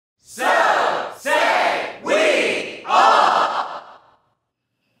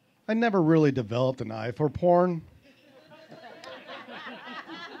I never really developed an eye for porn.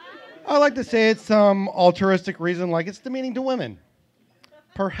 I like to say it's some altruistic reason, like it's demeaning to women.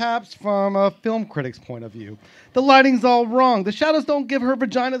 Perhaps from a film critic's point of view. The lighting's all wrong. The shadows don't give her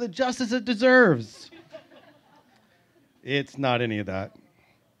vagina the justice it deserves. It's not any of that.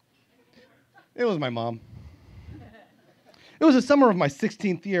 It was my mom. It was the summer of my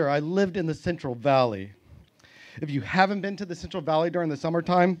 16th year. I lived in the Central Valley. If you haven't been to the Central Valley during the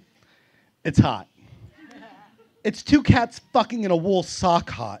summertime, it's hot. It's two cats fucking in a wool sock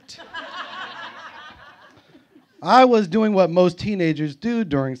hot. I was doing what most teenagers do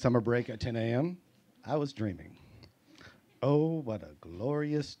during summer break at 10 a.m. I was dreaming. Oh, what a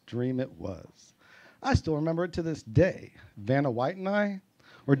glorious dream it was. I still remember it to this day. Vanna White and I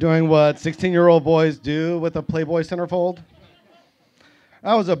were doing what 16-year-old boys do with a Playboy centerfold.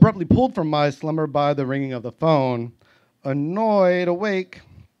 I was abruptly pulled from my slumber by the ringing of the phone. Annoyed, awake,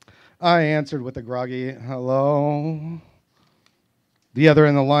 I answered with a groggy, hello. The other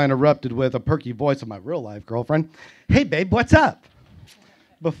in the line erupted with a perky voice of my real-life girlfriend. Hey, babe, what's up?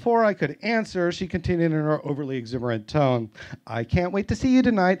 Before I could answer, she continued in her overly exuberant tone. I can't wait to see you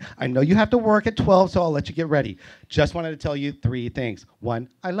tonight. I know you have to work at 12, so I'll let you get ready. Just wanted to tell you 3 things. 1,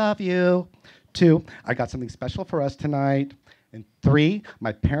 I love you. 2, I got something special for us tonight. And 3,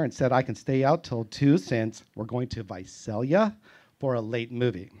 my parents said I can stay out till 2 since we're going to Visalia for a late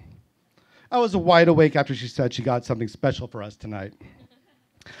movie. I was wide awake after she said she got something special for us tonight.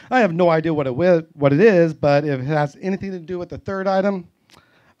 I have no idea what it is, but if it has anything to do with the third item,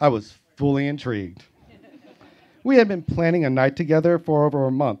 I was fully intrigued. We had been planning a night together for over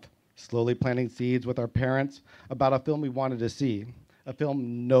a month, slowly planting seeds with our parents about a film we wanted to see, a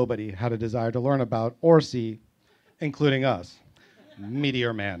film nobody had a desire to learn about or see, including us,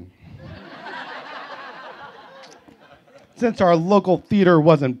 Meteor Man. Since our local theater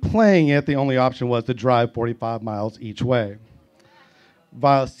wasn't playing it, the only option was to drive 45 miles each way.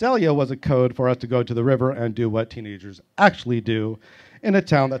 Visalia was a code for us to go to the river and do what teenagers actually do in a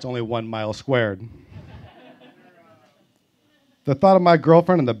town that's only 1 mile squared. The thought of my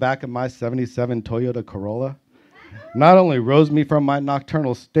girlfriend in the back of my '77 Toyota Corolla not only rose me from my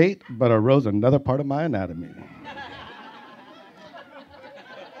nocturnal state, but arose another part of my anatomy.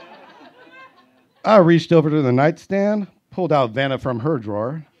 I reached over to the nightstand, pulled out Vanna from her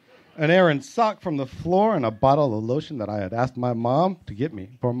drawer, an errant sock from the floor, and a bottle of lotion that I had asked my mom to get me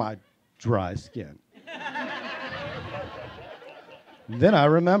for my dry skin. Then I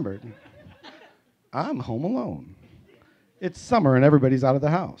remembered. I'm home alone. It's summer and everybody's out of the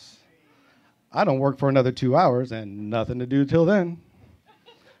house. I don't work for another 2 hours and nothing to do till then.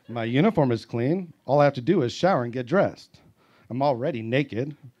 My uniform is clean. All I have to do is shower and get dressed. I'm already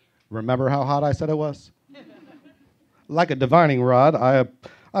naked. Remember how hot I said it was? Like a divining rod,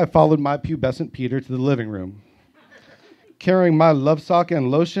 I followed my pubescent Peter to the living room. Carrying my love sock and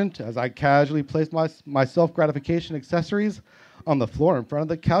lotion as I casually placed my self-gratification accessories on the floor in front of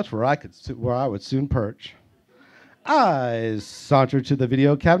the couch where I would soon perch. I sauntered to the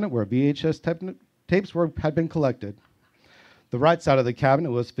video cabinet where VHS tapes had been collected. The right side of the cabinet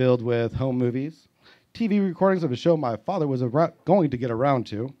was filled with home movies, TV recordings of a show my father was going to get around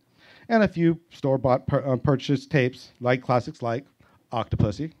to, and a few store-bought purchased tapes, like classics like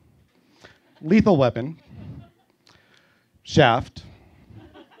Octopussy, Lethal Weapon, Shaft,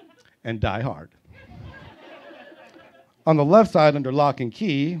 and Die Hard. On the left side, under lock and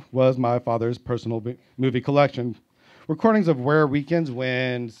key, was my father's personal movie collection. Recordings of rare weekends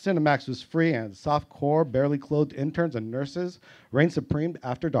when Cinemax was free and softcore, barely clothed interns and nurses reigned supreme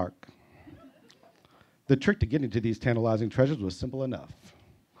after dark. The trick to getting to these tantalizing treasures was simple enough.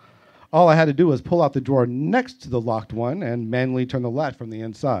 All I had to do was pull out the drawer next to the locked one and manually turn the latch from the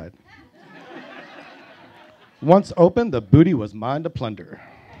inside. Once open, the booty was mine to plunder.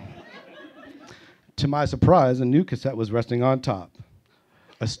 To my surprise, a new cassette was resting on top.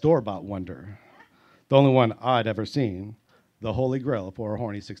 A store-bought wonder. The only one I'd ever seen. The holy grail for a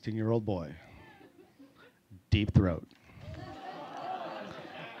horny 16-year-old boy. Deep Throat.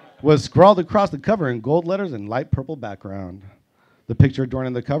 Was scrawled across the cover in gold letters and light purple background. The picture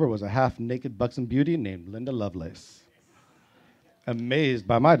adorning the cover was a half-naked buxom beauty named Linda Lovelace. Amazed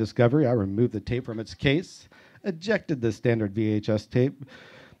by my discovery, I removed the tape from its case, ejected the standard VHS tape,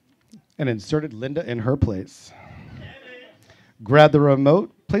 and inserted Linda in her place. Grabbed the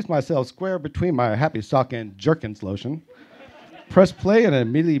remote, placed myself square between my happy sock and Jerkins lotion, pressed play, and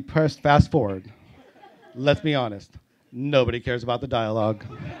immediately pressed fast forward. Let's be honest, nobody cares about the dialogue.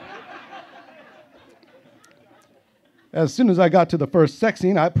 As soon as I got to the first sex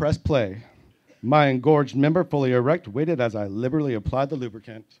scene, I pressed play. My engorged member, fully erect, waited as I liberally applied the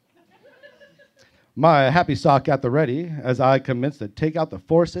lubricant. My happy sock at the ready as I commenced to take out the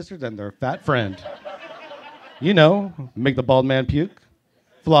four sisters and their fat friend. You know, make the bald man puke,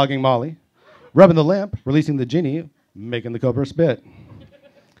 flogging Molly, rubbing the lamp, releasing the genie, making the cobra spit.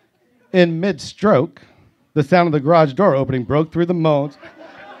 In mid-stroke, the sound of the garage door opening broke through the moans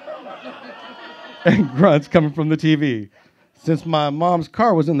and grunts coming from the TV. Since my mom's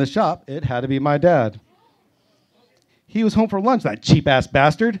car was in the shop, it had to be my dad. He was home for lunch, that cheap-ass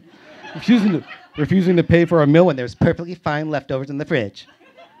bastard, refusing to pay for a meal when there's perfectly fine leftovers in the fridge.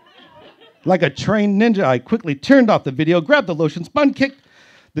 Like a trained ninja, I quickly turned off the video, grabbed the lotion, spun kicked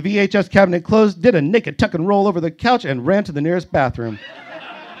the VHS cabinet closed, did a naked tuck and roll over the couch, and ran to the nearest bathroom.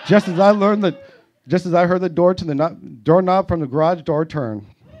 Just as I heard the door to the doorknob from the garage door turn.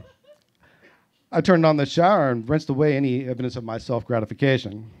 I turned on the shower and rinsed away any evidence of my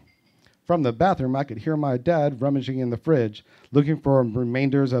self-gratification. From the bathroom, I could hear my dad rummaging in the fridge, looking for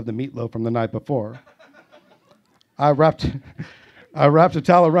remainders of the meatloaf from the night before. I wrapped a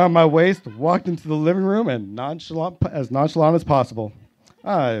towel around my waist, walked into the living room, and nonchalant as possible,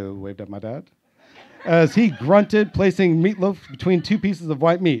 I waved at my dad as he grunted, placing meatloaf between two pieces of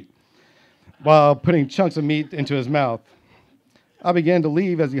white meat while putting chunks of meat into his mouth. I began to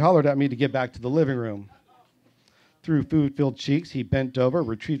leave as he hollered at me to get back to the living room. Through food-filled cheeks, he bent over,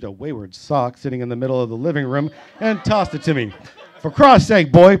 retrieved a wayward sock sitting in the middle of the living room, and tossed it to me. For cross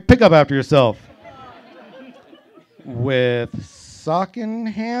sake, boy, pick up after yourself. With sock in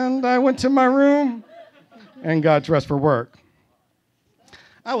hand, I went to my room and got dressed for work.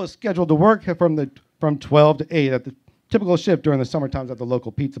 I was scheduled to work from 12 to 8 at the typical shift during the summer times at the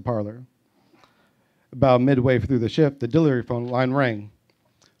local pizza parlor. About midway through the shift, the delivery phone line rang.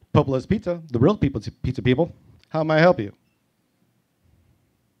 Popola's Pizza, the real pizza people. How may I help you?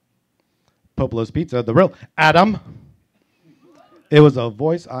 Popola's Pizza, the real Adam. It was a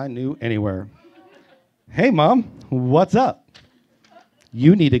voice I knew anywhere. Hey, Mom, what's up?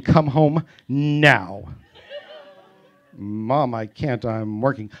 You need to come home now. Mom, I can't. I'm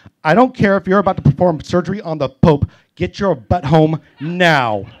working. I don't care if you're about to perform surgery on the Pope. Get your butt home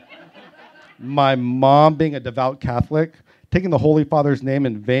now. My mom, being a devout Catholic, taking the Holy Father's name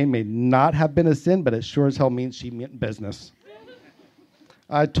in vain may not have been a sin, but it sure as hell means she meant business.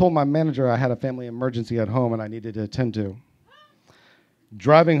 I told my manager I had a family emergency at home and I needed to attend to.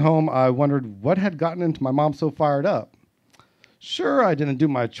 Driving home, I wondered what had gotten into my mom so fired up. Sure, I didn't do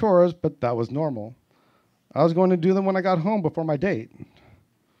my chores, but that was normal. I was going to do them when I got home before my date.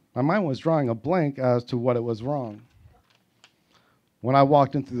 My mind was drawing a blank as to what it was wrong. When I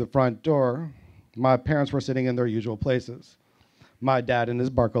walked in through the front door, my parents were sitting in their usual places. My dad in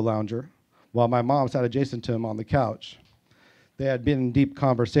his Barco lounger, while my mom sat adjacent to him on the couch. They had been in deep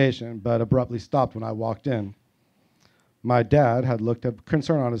conversation, but abruptly stopped when I walked in. My dad had looked of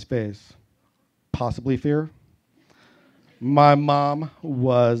concern on his face. Possibly fear? My mom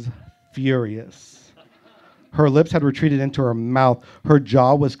was furious. Her lips had retreated into her mouth. Her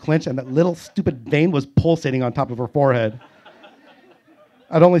jaw was clenched, and that little stupid vein was pulsating on top of her forehead.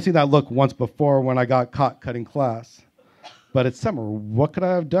 I'd only seen that look once before when I got caught cutting class. But it's summer. What could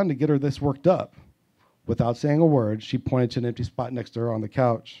I have done to get her this worked up? Without saying a word, she pointed to an empty spot next to her on the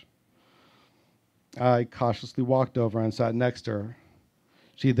couch. I cautiously walked over and sat next to her.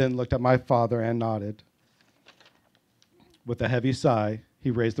 She then looked at my father and nodded. With a heavy sigh,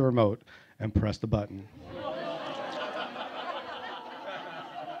 he raised the remote and pressed the button.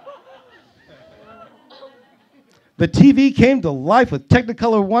 The TV came to life with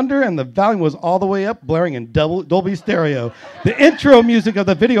Technicolor wonder, and the volume was all the way up, blaring in Dolby stereo. The intro music of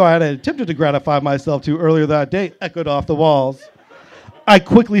the video I had attempted to gratify myself to earlier that day echoed off the walls. I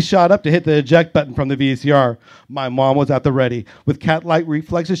quickly shot up to hit the eject button from the VCR. My mom was at the ready. With cat-like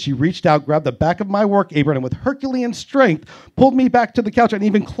reflexes, she reached out, grabbed the back of my work apron, and with Herculean strength, pulled me back to the couch and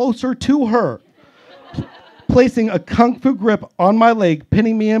even closer to her, placing a kung fu grip on my leg,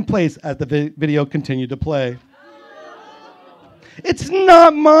 pinning me in place as the video continued to play. It's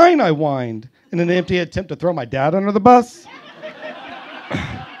not mine, I whined, in an empty attempt to throw my dad under the bus.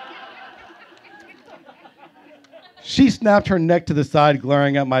 She snapped her neck to the side,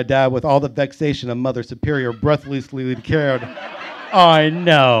 glaring at my dad with all the vexation a mother superior breathlessly declared, I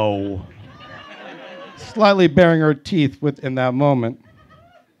know. Slightly baring her teeth within that moment.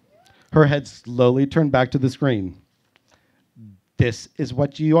 Her head slowly turned back to the screen. This is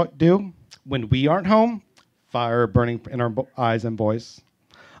what you do when we aren't home? Fire burning in her eyes and voice.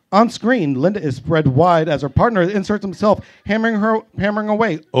 On screen, Linda is spread wide as her partner inserts himself, hammering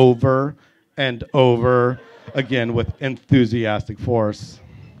away over and over again with enthusiastic force.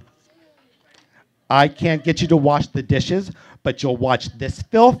 I can't get you to wash the dishes, but you'll watch this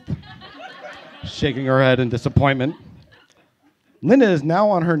filth? shaking her head in disappointment. Linda is now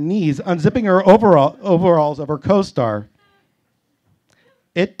on her knees, unzipping her overalls of her co-star.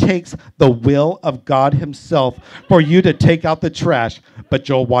 It takes the will of God himself for you to take out the trash, but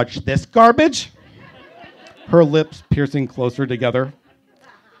you'll watch this garbage? Her lips piercing closer together.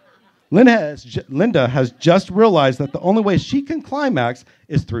 Linda has just realized that the only way she can climax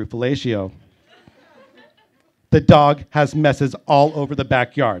is through fellatio. The dog has messes all over the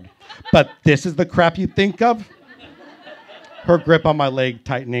backyard, but this is the crap you think of? Her grip on my leg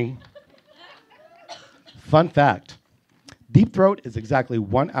tightening. Fun fact, Deep Throat is exactly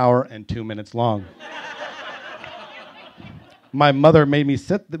 1 hour and 2 minutes long. My mother made me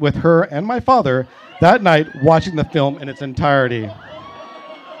sit with her and my father that night watching the film in its entirety.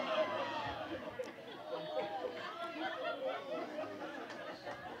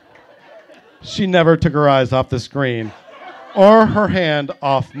 She never took her eyes off the screen or her hand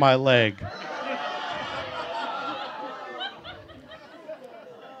off my leg.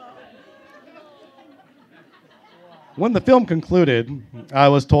 When the film concluded, I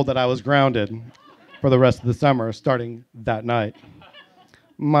was told that I was grounded for the rest of the summer, starting that night.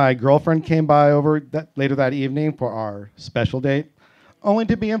 My girlfriend came by later that evening for our special date, only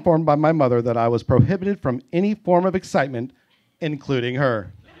to be informed by my mother that I was prohibited from any form of excitement, including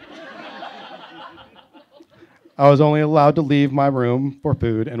her. I was only allowed to leave my room for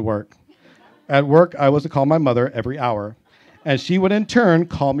food and work. At work, I was to call my mother every hour, and she would in turn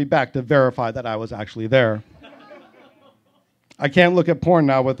call me back to verify that I was actually there. I can't look at porn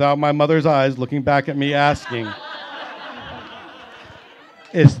now without my mother's eyes looking back at me asking,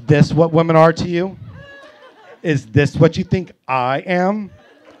 is this what women are to you? Is this what you think I am?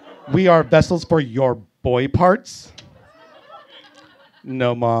 We are vessels for your boy parts?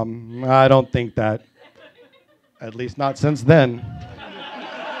 No, Mom, I don't think that. At least not since then.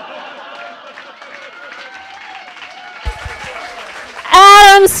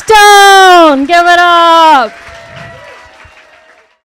 Adam Stone!